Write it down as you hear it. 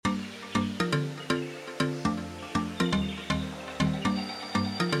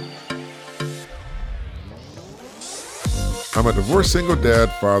I'm a divorced single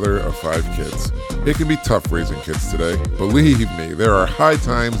dad, father of 5 kids. It can be tough raising kids today. Believe me, there are high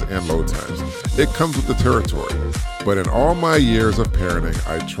times and low times. It comes with the territory. But in all my years of parenting,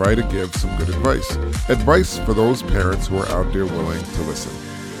 I try to give some good advice. Advice for those parents who are out there willing to listen.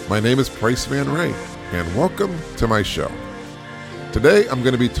 My name is Price Van Ray, and welcome to my show. Today, I'm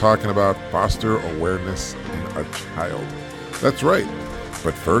going to be talking about foster awareness in a child. That's right.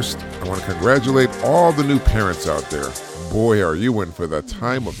 But first, I want to congratulate all the new parents out there. Boy, are you in for the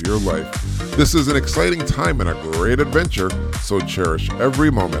time of your life. This is an exciting time and a great adventure, so cherish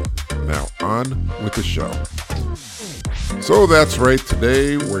every moment. Now on with the show. So that's right,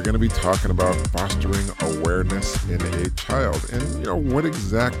 today we're going to be talking about fostering awareness in a child. And what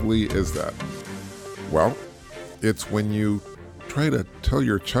exactly is that? Well, it's when you try to tell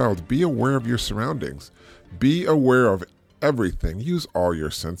your child, be aware of your surroundings. Be aware of everything. Use all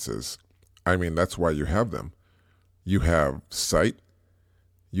your senses. That's why you have them. You have sight,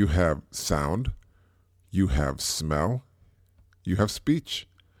 you have sound, you have smell, you have speech.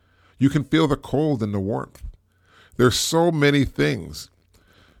 You can feel the cold and the warmth. There's so many things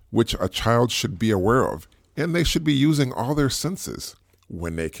which a child should be aware of, and they should be using all their senses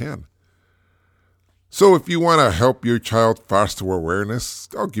when they can. So if you want to help your child foster awareness,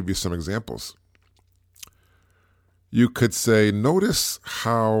 I'll give you some examples. You could say, notice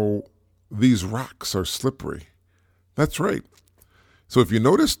how these rocks are slippery. That's right. So if you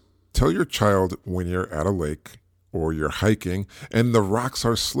notice, tell your child when you're at a lake or you're hiking and the rocks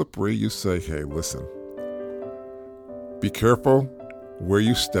are slippery, you say, hey, listen, be careful where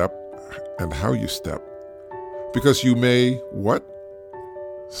you step and how you step, because you may,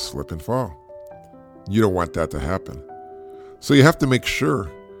 slip and fall. You don't want that to happen. So you have to make sure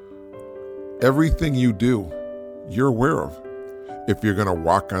everything you do, you're aware of. If you're going to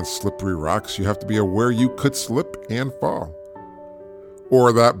walk on slippery rocks, you have to be aware you could slip and fall.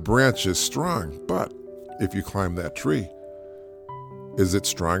 Or that branch is strong, but if you climb that tree, is it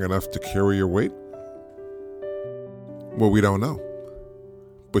strong enough to carry your weight? Well, we don't know.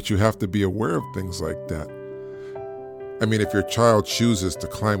 But you have to be aware of things like that. If your child chooses to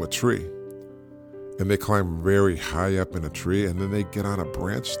climb a tree, and they climb very high up in a tree, and then they get on a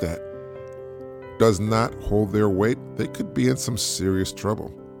branch that does not hold their weight, they could be in some serious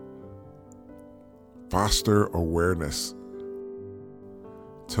trouble. Foster awareness.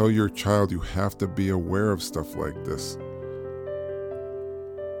 Tell your child you have to be aware of stuff like this.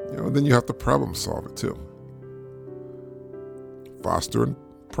 Then you have to problem solve it too. Foster and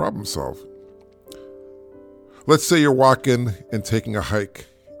problem solve. Let's say you're walking and taking a hike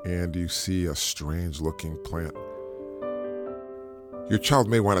and you see a strange looking plant. Your child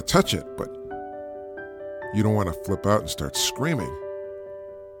may want to touch it, but you don't want to flip out and start screaming.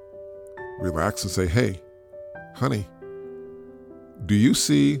 Relax and say, hey, honey, do you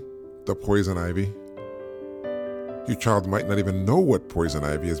see the poison ivy? Your child might not even know what poison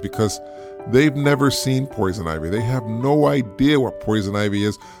ivy is because they've never seen poison ivy. They have no idea what poison ivy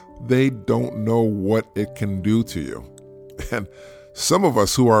is. They don't know what it can do to you. And some of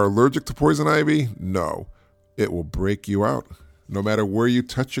us who are allergic to poison ivy know it will break you out. No matter where you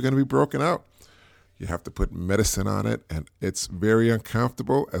touch, you're going to be broken out. You have to put medicine on it, and it's very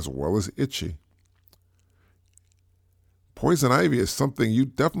uncomfortable as well as itchy. Poison ivy is something you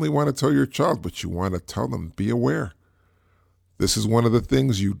definitely want to tell your child, but you want to tell them, be aware. This is one of the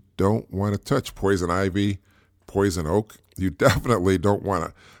things you don't want to touch. Poison ivy, poison oak. You definitely don't want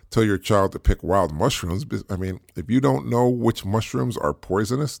to tell your child to pick wild mushrooms. If you don't know which mushrooms are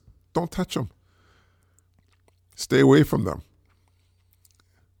poisonous, don't touch them. Stay away from them.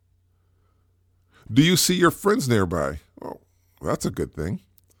 Do you see your friends nearby? Oh, that's a good thing.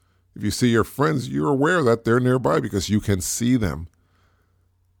 If you see your friends, you're aware that they're nearby because you can see them.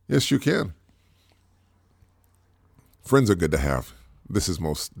 Yes, you can. Friends are good to have. This is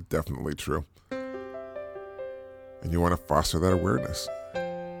most definitely true. And you want to foster that awareness.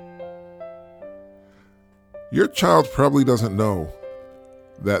 Your child probably doesn't know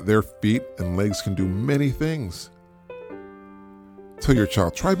that their feet and legs can do many things. Tell your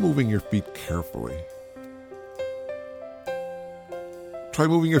child, try moving your feet carefully. Try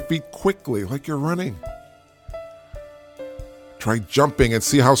moving your feet quickly, like you're running. Try jumping and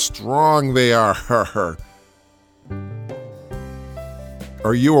see how strong they are.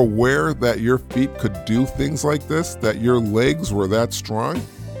 Are you aware that your feet could do things like this? That your legs were that strong?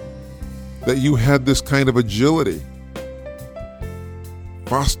 That you had this kind of agility?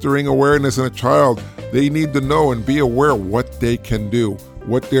 Fostering awareness in a child, they need to know and be aware what they can do,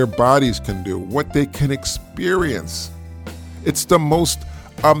 what their bodies can do, what they can experience. It's the most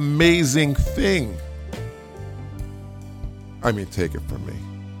amazing thing. I mean, take it from me.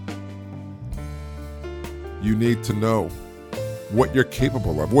 You need to know what you're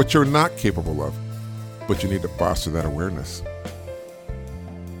capable of, what you're not capable of, but you need to foster that awareness.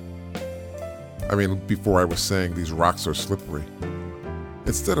 I mean, before I was saying these rocks are slippery.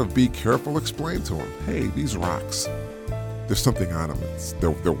 Instead of be careful, explain to them, hey, these rocks, there's something on them.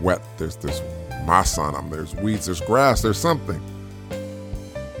 They're wet. There's moss on them. There's weeds. There's grass. There's something.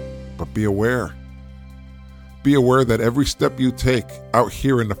 But be aware. Be aware that every step you take out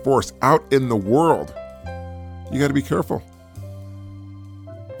here in the forest, out in the world, you got to be careful.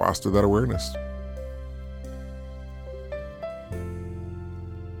 Foster that awareness.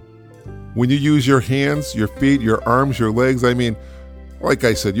 When you use your hands, your feet, your arms, your legs, I mean, like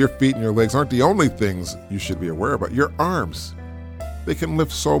I said, your feet and your legs aren't the only things you should be aware about. Your arms, they can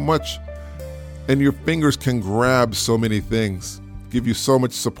lift so much, and your fingers can grab so many things, give you so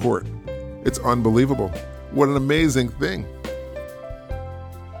much support. It's unbelievable. What an amazing thing.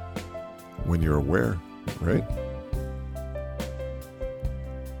 When you're aware, right?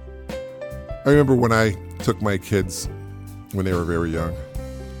 I remember when I took my kids, when they were very young,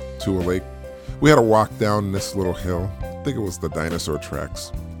 to a lake. We had to walk down this little hill. I think it was the dinosaur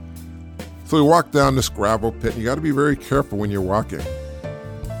tracks. So we walked down this gravel pit, and you got to be very careful when you're walking.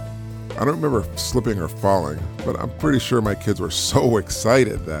 I don't remember slipping or falling, but I'm pretty sure my kids were so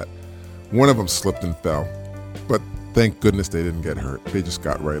excited that one of them slipped and fell. But thank goodness they didn't get hurt. They just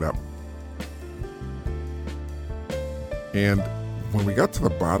got right up. And when we got to the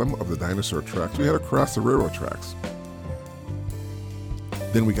bottom of the dinosaur tracks, we had to cross the railroad tracks.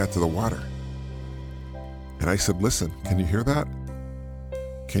 Then we got to the water. And I said, listen, can you hear that?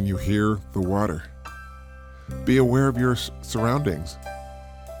 Can you hear the water? Be aware of your surroundings.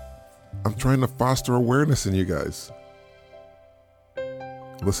 I'm trying to foster awareness in you guys.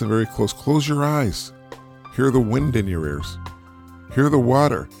 Listen very close. Close your eyes. Hear the wind in your ears. Hear the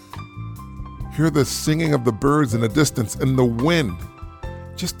water. Hear the singing of the birds in the distance and the wind.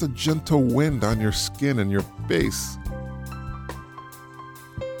 Just a gentle wind on your skin and your face.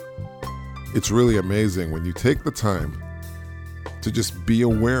 It's really amazing when you take the time to just be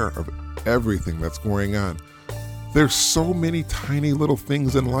aware of everything that's going on. There's so many tiny little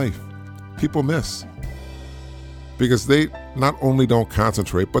things in life people miss because they not only don't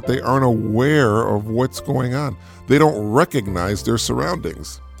concentrate, but they aren't aware of what's going on. They don't recognize their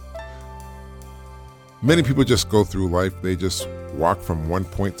surroundings. Many people just go through life, they just walk from one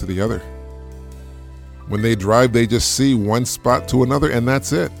point to the other. When they drive, they just see one spot to another, and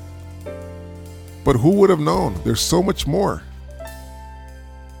that's it. But who would have known? There's so much more.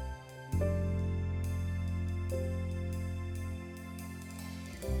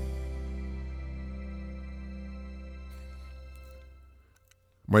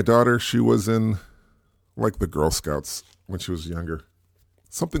 My daughter, she was in like the Girl Scouts when she was younger.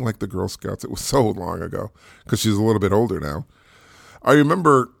 Something like the Girl Scouts. It was so long ago because she's a little bit older now. I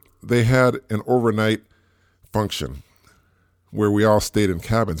remember they had an overnight function where we all stayed in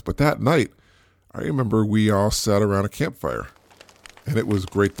cabins. But that night, I remember we all sat around a campfire. And it was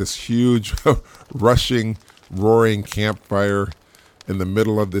great, this huge, rushing, roaring campfire in the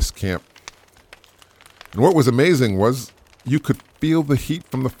middle of this camp. And what was amazing was you could feel the heat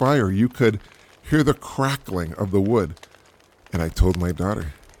from the fire. You could hear the crackling of the wood. And I told my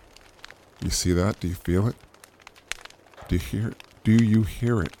daughter, you see that? Do you feel it? Do you hear it? Do you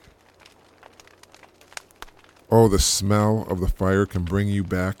hear it? Oh, the smell of the fire can bring you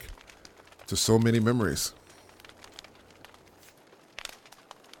back to so many memories.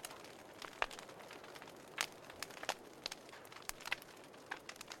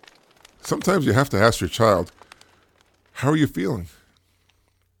 Sometimes you have to ask your child, how are you feeling?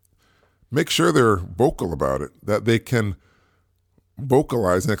 Make sure they're vocal about it, that they can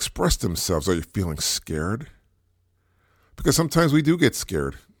vocalize and express themselves. Are you feeling scared? Because sometimes we do get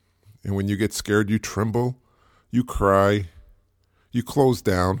scared. And when you get scared, you tremble, you cry, you close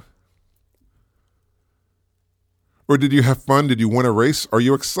down. Or did you have fun? Did you win a race? Are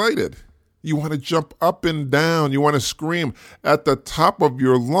you excited? You want to jump up and down. You want to scream at the top of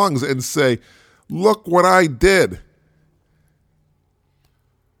your lungs and say, look what I did.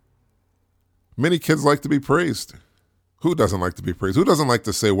 Many kids like to be praised. Who doesn't like to be praised? Who doesn't like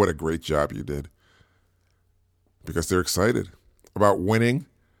to say what a great job you did? Because they're excited about winning,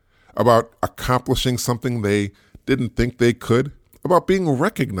 about accomplishing something they didn't think they could, about being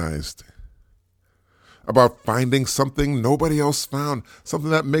recognized, about finding something nobody else found, something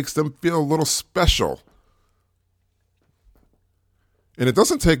that makes them feel a little special. And it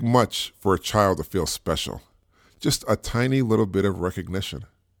doesn't take much for a child to feel special, just a tiny little bit of recognition.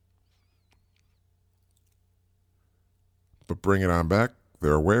 But bring it on back.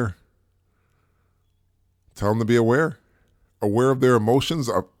 They're aware. Tell them to be aware. Aware of their emotions,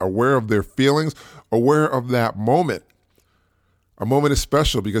 aware of their feelings, aware of that moment. A moment is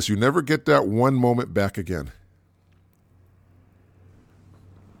special because you never get that one moment back again.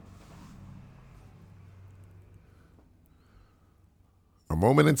 A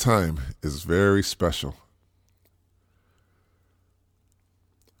moment in time is very special.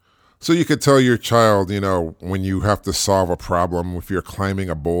 So you could tell your child, when you have to solve a problem, if you're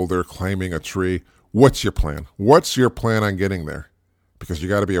climbing a boulder, climbing a tree, what's your plan? What's your plan on getting there? Because you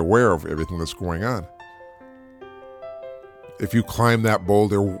got to be aware of everything that's going on. If you climb that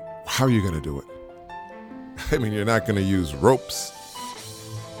boulder, how are you going to do it? You're not going to use ropes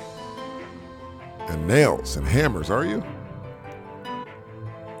and nails and hammers, are you?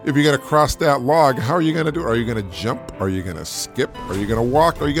 If you're going to cross that log, how are you going to do it? Are you going to jump? Are you going to skip? Are you going to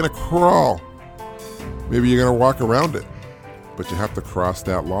walk? Are you going to crawl? Maybe you're going to walk around it, but you have to cross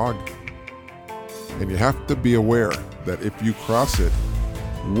that log. And you have to be aware that if you cross it,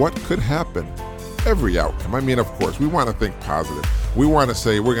 what could happen? Every outcome. Of course, we want to think positive. We want to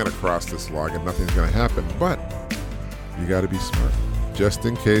say we're going to cross this log and nothing's going to happen, but you got to be smart. Just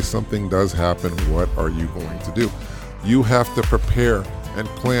in case something does happen, what are you going to do? You have to prepare and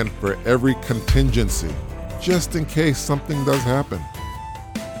plan for every contingency, just in case something does happen.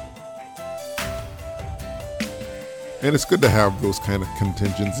 And it's good to have those kind of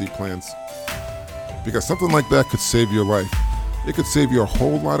contingency plans, because something like that could save your life. It could save you a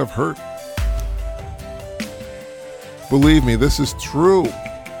whole lot of hurt. Believe me, this is true.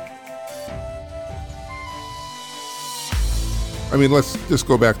 Let's just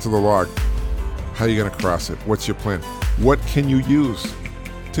go back to the log. How are you going to cross it? What's your plan? What can you use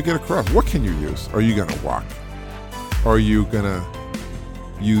to get across? What can you use? Are you going to walk? Are you going to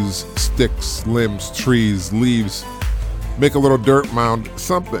use sticks, limbs, trees, leaves? Make a little dirt mound,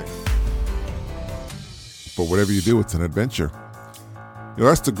 something. But whatever you do, it's an adventure.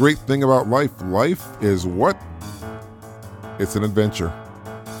 That's the great thing about life. Life is what? It's an adventure.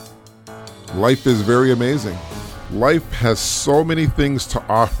 Life is very amazing. Life has so many things to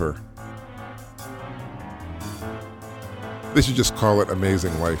offer. They should just call it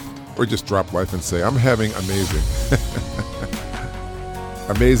Amazing Life, or just drop life and say, I'm having amazing.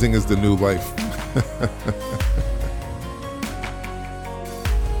 Amazing is the new life.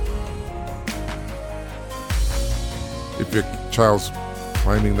 If your child's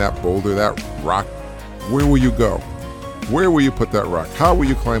climbing that boulder, that rock, where will you go? Where will you put that rock? How will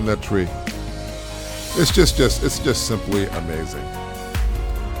you climb that tree? It's just simply amazing.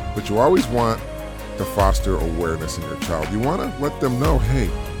 But you always want to foster awareness in your child. You want to let them know, hey,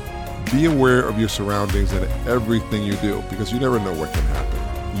 be aware of your surroundings and everything you do, because you never know what can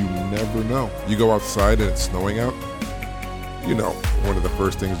happen. You never know. You go outside and it's snowing out. One of the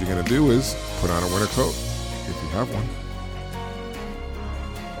first things you're going to do is put on a winter coat, if you have one.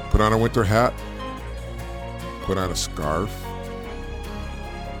 Put on a winter hat. Put on a scarf.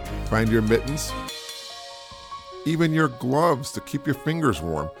 Find your mittens. Even your gloves to keep your fingers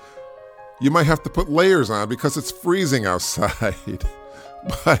warm. You might have to put layers on because it's freezing outside.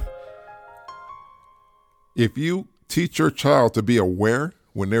 But if you teach your child to be aware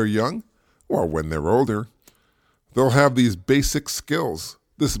when they're young, or when they're older, they'll have these basic skills,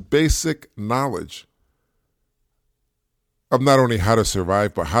 this basic knowledge of not only how to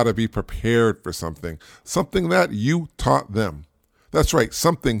survive, but how to be prepared for something that you taught them. That's right,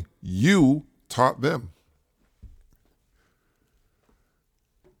 something you taught them.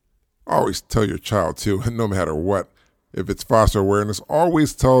 Always tell your child too, no matter what, if it's foster awareness,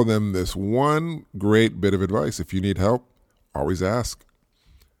 always tell them this one great bit of advice. If you need help, always ask.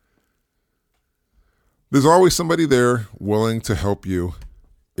 There's always somebody there willing to help you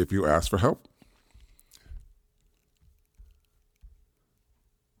if you ask for help.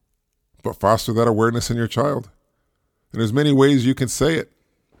 But foster that awareness in your child. And there's many ways you can say it.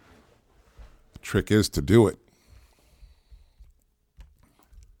 The trick is to do it.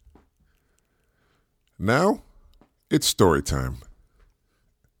 Now, it's story time.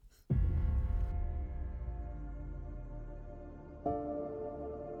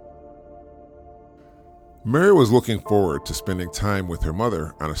 Mary was looking forward to spending time with her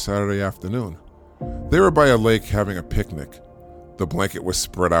mother on a Saturday afternoon. They were by a lake having a picnic. The blanket was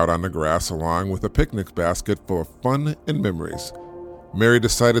spread out on the grass along with a picnic basket full of fun and memories. Mary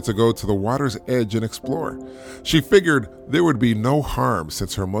decided to go to the water's edge and explore. She figured there would be no harm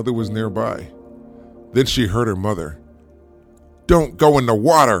since her mother was nearby. Then she heard her mother. "Don't go in the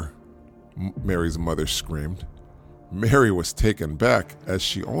water," Mary's mother screamed. Mary was taken back as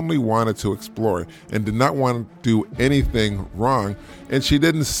she only wanted to explore and did not want to do anything wrong, and she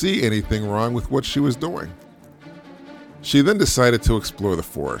didn't see anything wrong with what she was doing. She then decided to explore the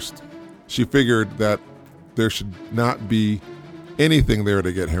forest. She figured that there should not be anything there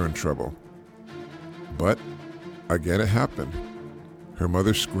to get her in trouble. But again it happened. Her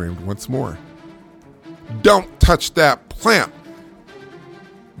mother screamed once more, "Don't touch that plant!"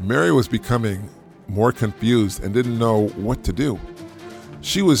 Mary was becoming more confused and didn't know what to do.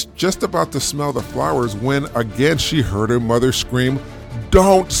 She was just about to smell the flowers when again she heard her mother scream,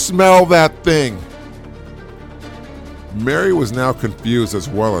 "Don't smell that thing!" Mary was now confused as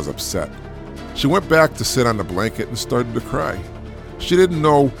well as upset. She went back to sit on the blanket and started to cry. She didn't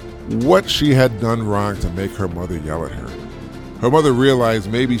know what she had done wrong to make her mother yell at her. Her mother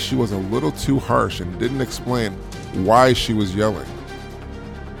realized maybe she was a little too harsh and didn't explain why she was yelling,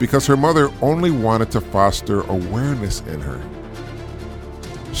 because her mother only wanted to foster awareness in her.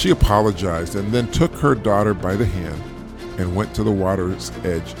 She apologized and then took her daughter by the hand and went to the water's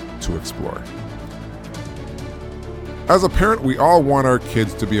edge to explore. As a parent, we all want our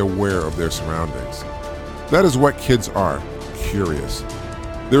kids to be aware of their surroundings. That is what kids are, curious.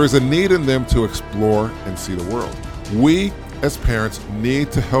 There is a need in them to explore and see the world. We, as parents,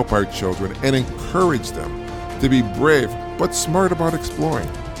 need to help our children and encourage them to be brave but smart about exploring.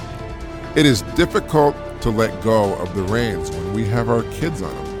 It is difficult to let go of the reins when we have our kids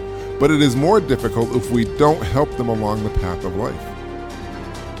on them, but it is more difficult if we don't help them along the path of life.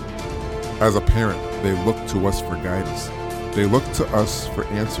 As a parent, they look to us for guidance. They look to us for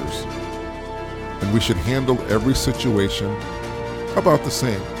answers. And we should handle every situation about the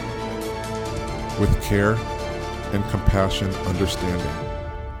same, with care and compassion, understanding,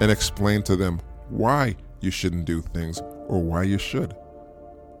 and explain to them why you shouldn't do things or why you should.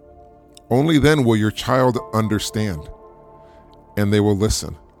 Only then will your child understand, and they will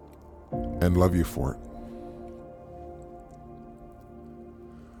listen and love you for it.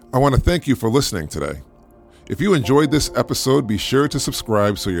 I want to thank you for listening today. If you enjoyed this episode, be sure to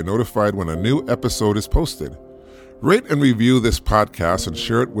subscribe so you're notified when a new episode is posted. Rate and review this podcast and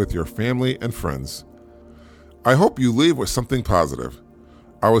share it with your family and friends. I hope you leave with something positive.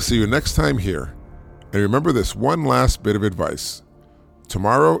 I will see you next time here. And remember this one last bit of advice.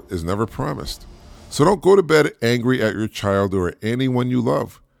 Tomorrow is never promised. So don't go to bed angry at your child or anyone you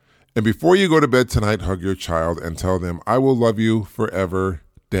love. And before you go to bed tonight, hug your child and tell them, "I will love you forever,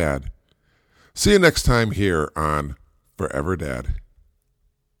 Dad." See you next time here on Forever Dad.